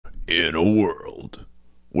In a world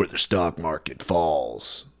where the stock market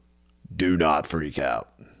falls, do not freak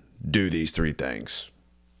out. Do these three things.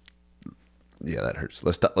 Yeah, that hurts.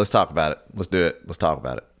 Let's talk about it. Let's do it. Let's talk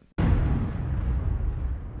about it.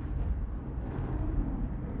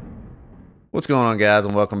 What's going on, guys,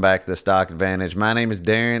 and welcome back to the Stock Advantage. My name is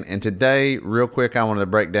Darren, and today, real quick, I wanted to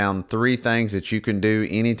break down three things that you can do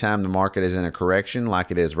anytime the market is in a correction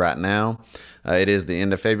like it is right now. It is the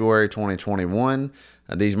end of February 2021.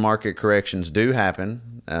 These market corrections do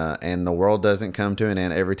happen, and the world doesn't come to an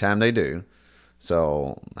end every time they do.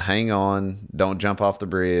 So hang on. Don't jump off the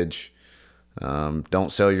bridge.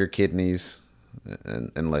 Don't sell your kidneys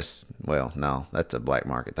unless, well, no, that's a black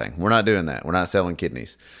market thing. We're not doing that. We're not selling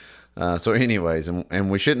kidneys. So anyways,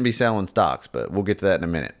 and we shouldn't be selling stocks, but we'll get to that in a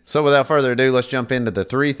minute. So without further ado, let's jump into the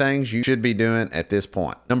three things you should be doing at this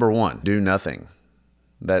point. Number one, do nothing.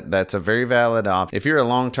 That's a very valid option. If you're a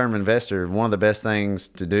long-term investor, one of the best things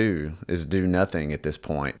to do is do nothing at this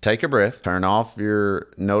point. Take a breath, turn off your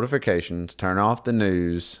notifications, turn off the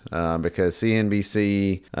news, because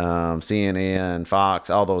CNBC, CNN,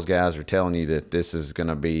 Fox, all those guys are telling you that this is going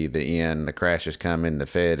to be the end. The crash is coming. The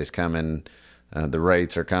Fed is coming. The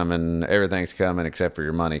rates are coming, everything's coming except for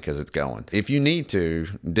your money because it's going. If you need to,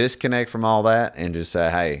 disconnect from all that and just say,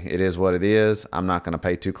 hey, it is what it is. I'm not going to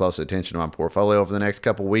pay too close attention to my portfolio over the next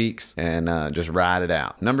couple weeks and just ride it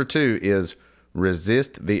out. Number two is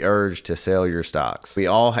resist the urge to sell your stocks. We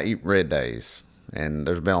all hate red days, and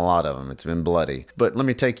there's been a lot of them. It's been bloody. But let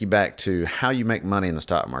me take you back to how you make money in the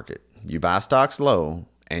stock market. You buy stocks low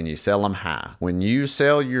and you sell them high. When you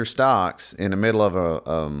sell your stocks in the middle of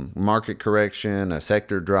a market correction, a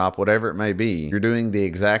sector drop, whatever it may be, you're doing the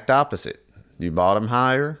exact opposite. You bought them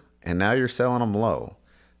higher and now you're selling them low.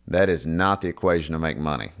 That is not the equation to make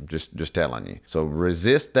money. Just telling you. So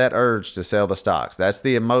resist that urge to sell the stocks. That's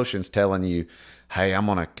the emotions telling you, hey, I'm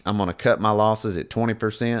gonna cut my losses at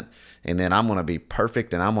 20%, and then I'm gonna be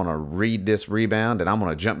perfect, and I'm gonna read this rebound, and I'm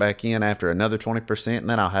gonna jump back in after another 20%, and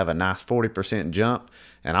then I'll have a nice 40% jump,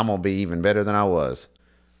 and I'm gonna be even better than I was.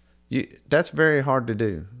 That's very hard to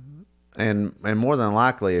do. And more than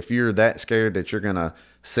likely, if you're that scared that you're gonna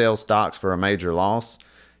sell stocks for a major loss,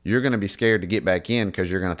 you're gonna be scared to get back in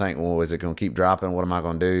because you're gonna think, well, is it gonna keep dropping? What am I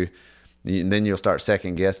gonna do? And then you'll start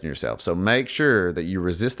second guessing yourself. So make sure that you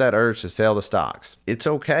resist that urge to sell the stocks. It's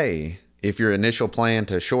okay if your initial plan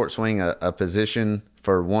to short swing a position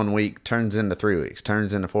for 1 week turns into 3 weeks,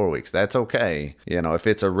 turns into 4 weeks. That's okay. You know, if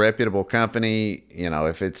it's a reputable company, you know,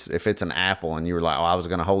 if it's an Apple and you were like, oh, I was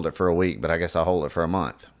going to hold it for a week, but I guess I'll hold it for a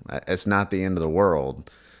month. It's not the end of the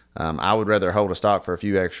world. I would rather hold a stock for a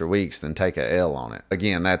few extra weeks than take a L on it.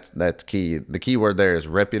 Again, that's key. The key word there is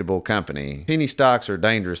reputable company. Penny stocks are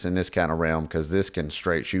dangerous in this kind of realm because this can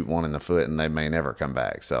straight shoot one in the foot and they may never come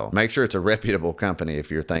back. So make sure it's a reputable company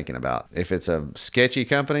if you're thinking about. If it's a sketchy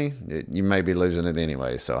company, you may be losing it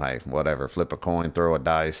anyway. So hey, whatever, flip a coin, throw a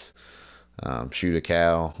dice, shoot a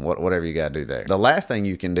cow, whatever you got to do there. The last thing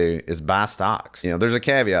you can do is buy stocks. You know, there's a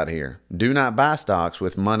caveat here. Do not buy stocks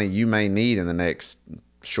with money you may need in the next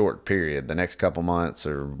short period, the next couple months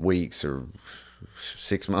or weeks or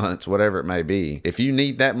 6 months, whatever it may be. If you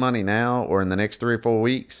need that money now or in the next 3 or 4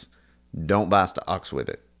 weeks, don't buy stocks with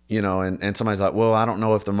it. You know, and somebody's like, well, I don't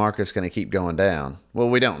know if the market's going to keep going down.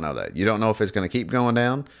 Well, we don't know that. You don't know if it's going to keep going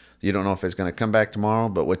down. You don't know if it's going to come back tomorrow.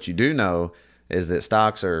 But what you do know is that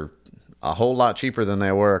stocks are a whole lot cheaper than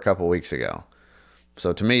they were a couple weeks ago.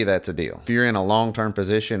 So to me, that's a deal. If you're in a long-term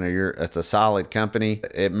position or it's a solid company,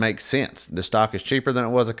 it makes sense. The stock is cheaper than it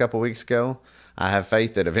was a couple weeks ago. I have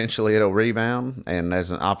faith that eventually it'll rebound, and there's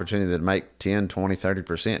an opportunity to make 10, 20,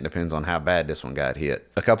 30%. Depends on how bad this one got hit.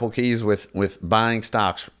 A couple keys with buying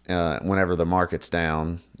stocks whenever the market's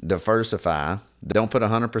down. Diversify. Don't put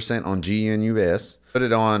 100% on GNUS. Put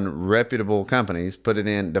it on reputable companies. Put it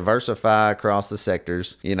in, diversify across the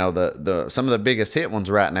sectors. You know, some of the biggest hit ones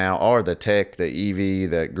right now are the tech, the EV,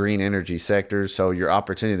 the green energy sectors. So your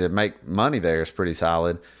opportunity to make money there is pretty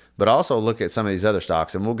solid. But also look at some of these other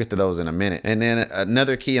stocks, and we'll get to those in a minute. And then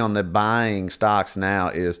another key on the buying stocks now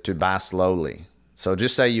is to buy slowly. So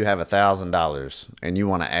just say you have $1,000 and you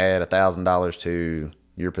want to add $1,000 to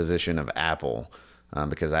your position of Apple.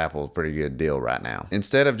 Because Apple is a pretty good deal right now.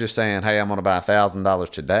 Instead of just saying, hey, I'm going to buy $1,000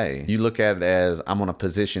 today, you look at it as I'm going to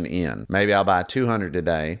position in. Maybe I'll buy 200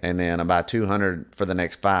 today, and then I'll buy 200 for the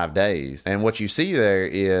next 5 days. And what you see there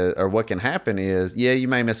is, or what can happen is, yeah, you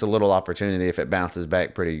may miss a little opportunity if it bounces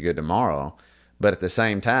back pretty good tomorrow. But at the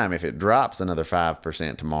same time, if it drops another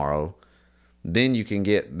 5% tomorrow, then you can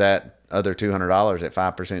get that other $200 at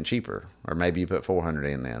 5% cheaper, or maybe you put 400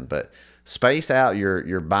 in then. But space out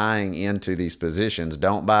your buying into these positions.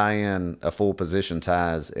 Don't buy in a full position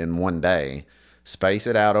size in one day. Space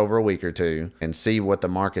it out over a week or two and see what the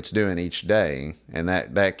market's doing each day, and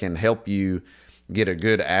that can help you get a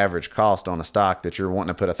good average cost on a stock that you're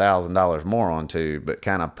wanting to put $1,000 more onto, but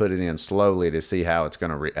kind of put it in slowly to see how it's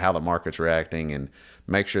going to how the market's reacting, and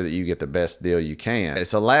make sure that you get the best deal you can.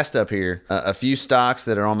 So last up here, a few stocks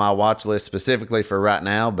that are on my watch list specifically for right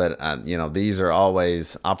now, but you know, these are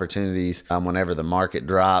always opportunities whenever the market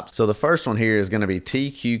drops. So the first one here is going to be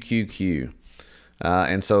TQQQ.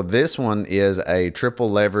 And so this one is a triple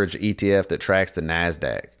leverage ETF that tracks the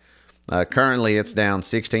NASDAQ. Currently, it's down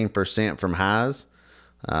 16% from highs.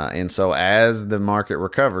 And so as the market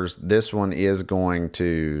recovers, this one is going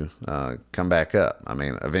to come back up. I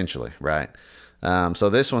mean, eventually, right? So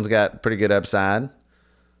this one's got pretty good upside.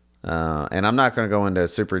 And I'm not going to go into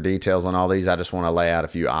super details on all these. I just want to lay out a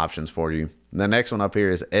few options for you. The next one up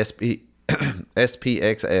here is SPXL.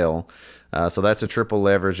 So that's a triple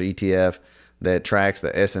leverage ETF that tracks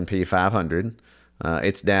the S&P 500.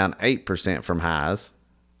 It's down 8% from highs.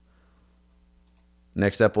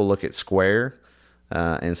 Next up, we'll look at Square.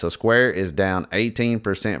 And so Square is down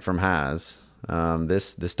 18% from highs.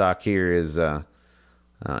 This stock here is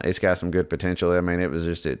it's got some good potential. I mean, it was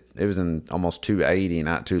in almost 280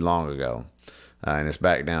 not too long ago, and it's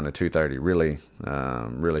back down to 230. Really,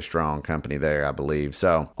 really strong company there, I believe.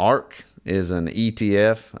 So ARK is an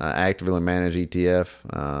ETF, actively managed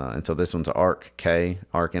ETF, and so this one's ARK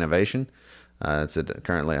Innovation. It's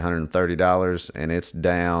currently $130, and it's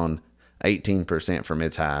down 18% from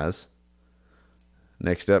its highs.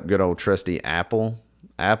 Next up, good old trusty Apple.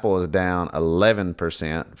 Apple is down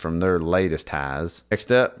 11% from their latest highs.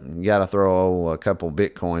 Next up, you got to throw a couple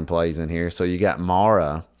Bitcoin plays in here. So you got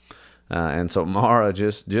Mara, and so Mara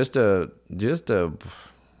just a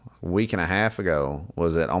week and a half ago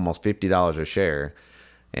was at almost $50 a share,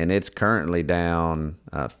 and it's currently down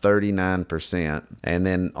 39%. And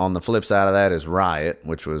then on the flip side of that is Riot,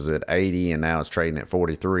 which was at 80 and now it's trading at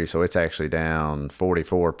 43, so it's actually down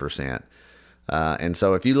 44%. And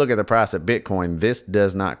so if you look at the price of Bitcoin, this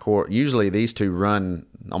does not usually these two run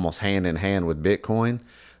almost hand in hand with Bitcoin.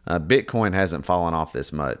 Bitcoin hasn't fallen off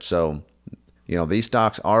this much. So, you know, these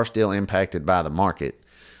stocks are still impacted by the market.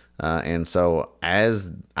 And so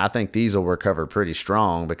as I think these will recover pretty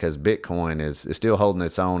strong, because Bitcoin is still holding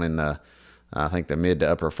its own in the, I think the mid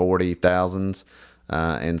to upper 40,000s.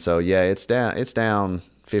 And so, yeah, it's down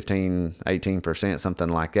 15, 18%, something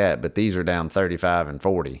like that. But these are down 35 and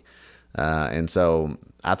 40. And so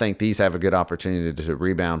I think these have a good opportunity to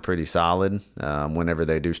rebound pretty solid whenever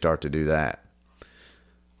they do start to do that.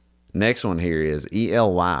 Next one here is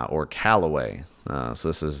ELY, or Callaway. So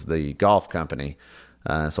this is the golf company.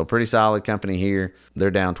 So pretty solid company here. They're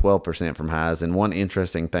down 12% from highs. And one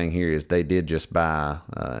interesting thing here is they did just buy,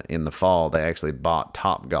 in the fall, they actually bought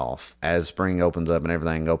Topgolf. As spring opens up and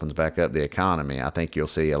everything opens back up, the economy, I think you'll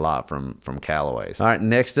see a lot from Callaway's. All right,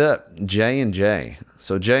 next up, J&J.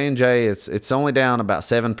 So J&J, it's only down about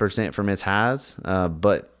 7% from its highs,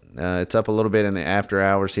 but it's up a little bit in the after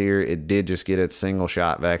hours here. It did just get its single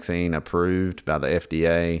shot vaccine approved by the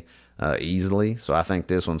FDA. Easily, so I think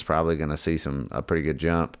this one's probably going to see a pretty good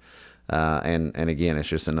jump, and again, it's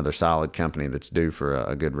just another solid company that's due for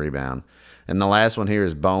a good rebound. And the last one here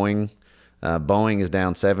is Boeing. Boeing is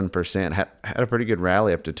down 7%. Had a pretty good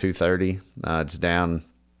rally up to 230. It's down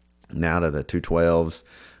now to the 212s.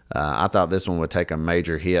 I thought this one would take a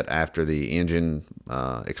major hit after the engine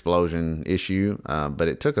explosion issue, but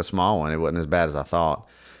it took a small one. It wasn't as bad as I thought.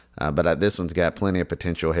 But this one's got plenty of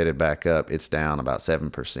potential headed back up. It's down about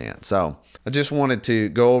 7%. So I just wanted to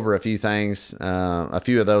go over a few things, a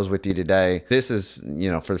few of those with you today. This is,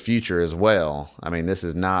 you know, for the future as well. I mean, this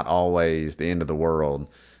is not always the end of the world.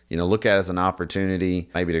 You know, look at it as an opportunity,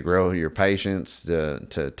 maybe to grow your patience,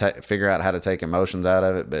 to figure out how to take emotions out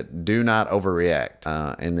of it, but do not overreact.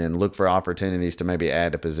 And then look for opportunities to maybe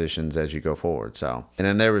add to positions as you go forward. So, and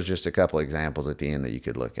then there was just a couple examples at the end that you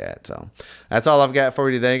could look at. So that's all I've got for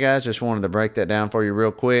you today, guys. Just wanted to break that down for you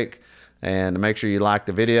real quick. And make sure you like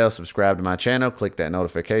the video, subscribe to my channel, click that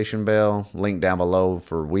notification bell, link down below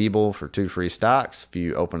for Webull for 2 free stocks if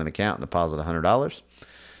you open an account and deposit $100.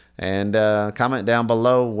 And comment down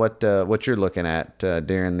below what you're looking at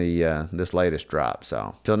during this latest drop.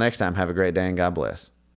 So till next time, have a great day and God bless.